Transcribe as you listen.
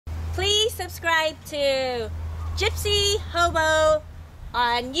please subscribe to Gypsy Hobo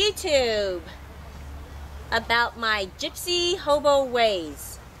on YouTube about my Gypsy Hobo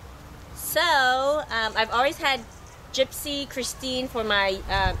ways. So, I've always had Gypsy Christine for my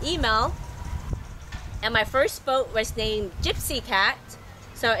email, and my first boat was named Gypsy Cat,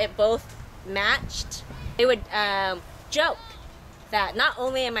 so it both matched. They would joke that not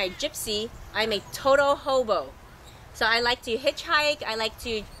only am I gypsy, I'm a total hobo. So I like to hitchhike, I like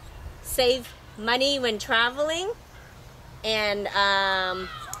to save money when traveling, and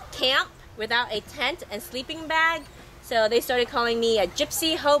camp without a tent and sleeping bag. So they started calling me a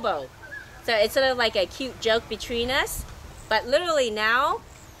gypsy hobo. So it's sort of like a cute joke between us. But literally now,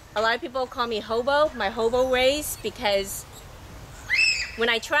 a lot of people call me hobo, my hobo ways, because when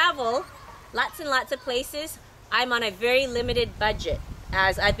I travel lots and lots of places, I'm on a very limited budget,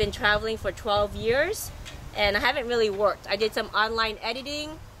 as I've been traveling for 12 years and I haven't really worked. I did some online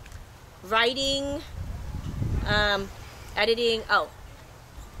editing, writing, editing,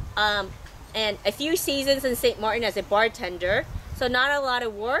 and a few seasons in St. Martin as a bartender. So not a lot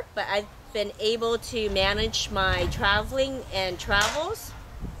of work, but I've been able to manage my traveling and travels,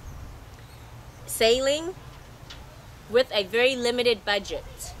 sailing, with a very limited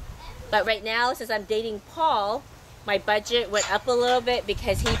budget. But right now, since I'm dating Paul, my budget went up a little bit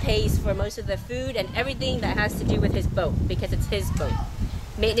because he pays for most of the food and everything that has to do with his boat, because it's his boat.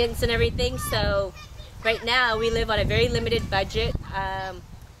 Maintenance and everything. So right now we live on a very limited budget.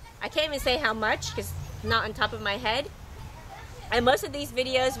 I can't even say how much because not on top of my head. And most of these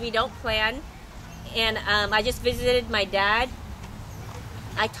videos we don't plan. And I just visited my dad.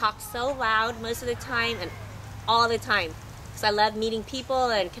 I talk so loud most of the time and all the time, because I love meeting people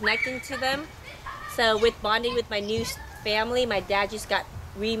and connecting to them. So with bonding with my new family, my dad just got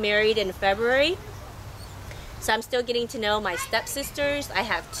remarried in February. So I'm still getting to know my stepsisters. I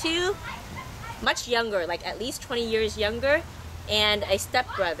have two, much younger, like at least 20 years younger, and a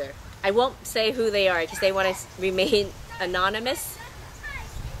stepbrother. I won't say who they are because they want to remain anonymous.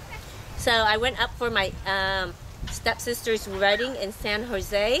 So I went up for my stepsister's wedding in San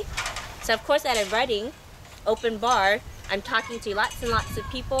Jose. So of course at a wedding, open bar, I'm talking to lots and lots of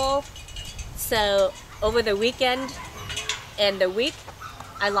people. So over the weekend and the week,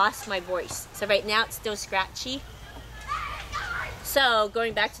 I lost my voice. So right now it's still scratchy. So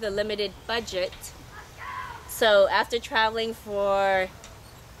going back to the limited budget. So after traveling for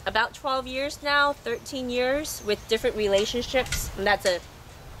about 12 years now, 13 years with different relationships, and that's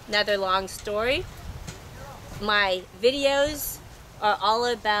another long story. My videos are all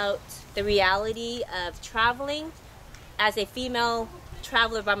about the reality of traveling as a female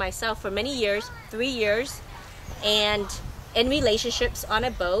traveler by myself for many years, 3 years, and in relationships on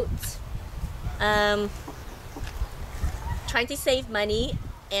a boat, trying to save money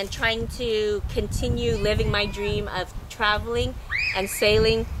and trying to continue living my dream of traveling and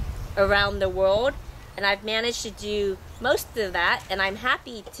sailing around the world. And I've managed to do most of that, and I'm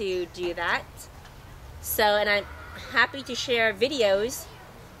happy to do that. So, and I'm happy to share videos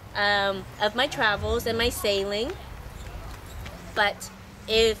of my travels and my sailing. But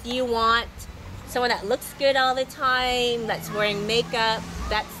if you want someone that looks good all the time, that's wearing makeup,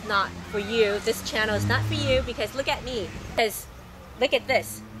 that's not for you. This channel is not for you, because look at me. Because look at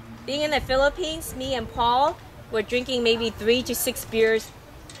this. Being in the Philippines, me and Paul were drinking maybe 3 to 6 beers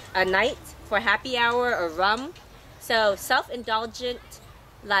a night for happy hour or rum. So self-indulgent,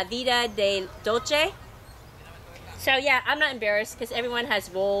 la vida de dolce. So yeah, I'm not embarrassed because everyone has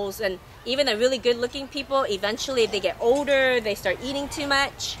roles, and even the really good looking people, eventually if they get older, they start eating too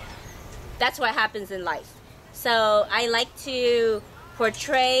much. That's what happens in life. So I like to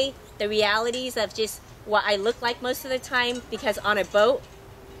portray the realities of just what I look like most of the time, because on a boat,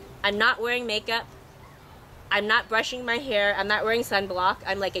 I'm not wearing makeup, I'm not brushing my hair, I'm not wearing sunblock,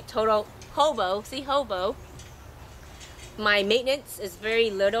 I'm like a total hobo. See, hobo. My maintenance is very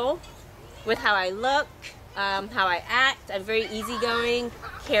little with how I look, how I act. I'm very easygoing,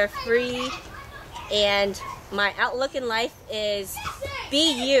 carefree, and my outlook in life is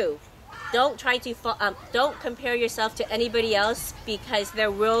be you. Don't try to don't compare yourself to anybody else, because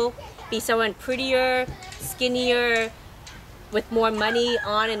there will be someone prettier, skinnier, with more money,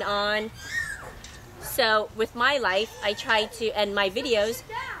 on and on. So with my life, I try to, and my videos,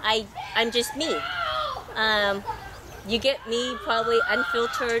 I'm just me. You get me probably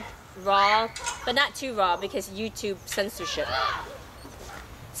unfiltered, raw, but not too raw because YouTube censorship.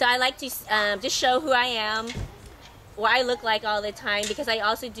 So I like to just show who I am, what I look like all the time, because I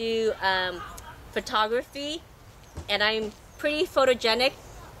also do photography, and I'm pretty photogenic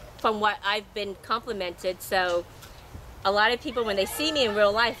from what I've been complimented. So a lot of people, when they see me in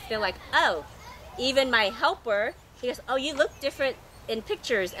real life, they're like, oh, even my helper, he goes, oh, you look different in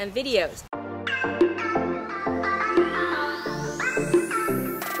pictures and videos.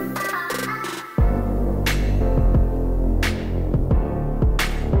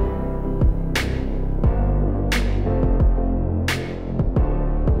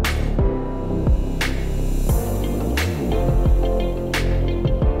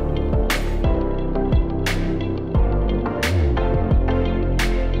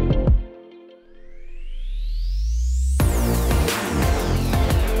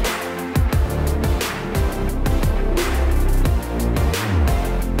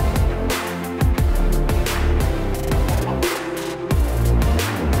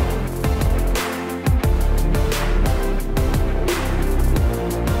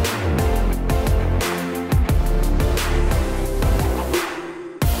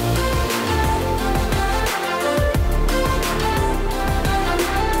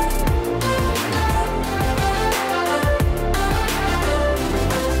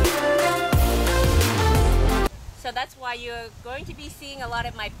 So that's why you're going to be seeing a lot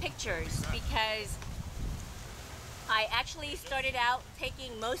of my pictures, because I actually started out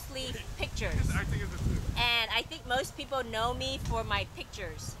taking mostly pictures. And I think most people know me for my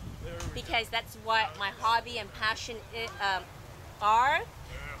pictures, because that's what my hobby and passion are,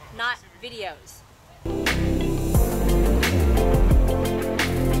 not videos.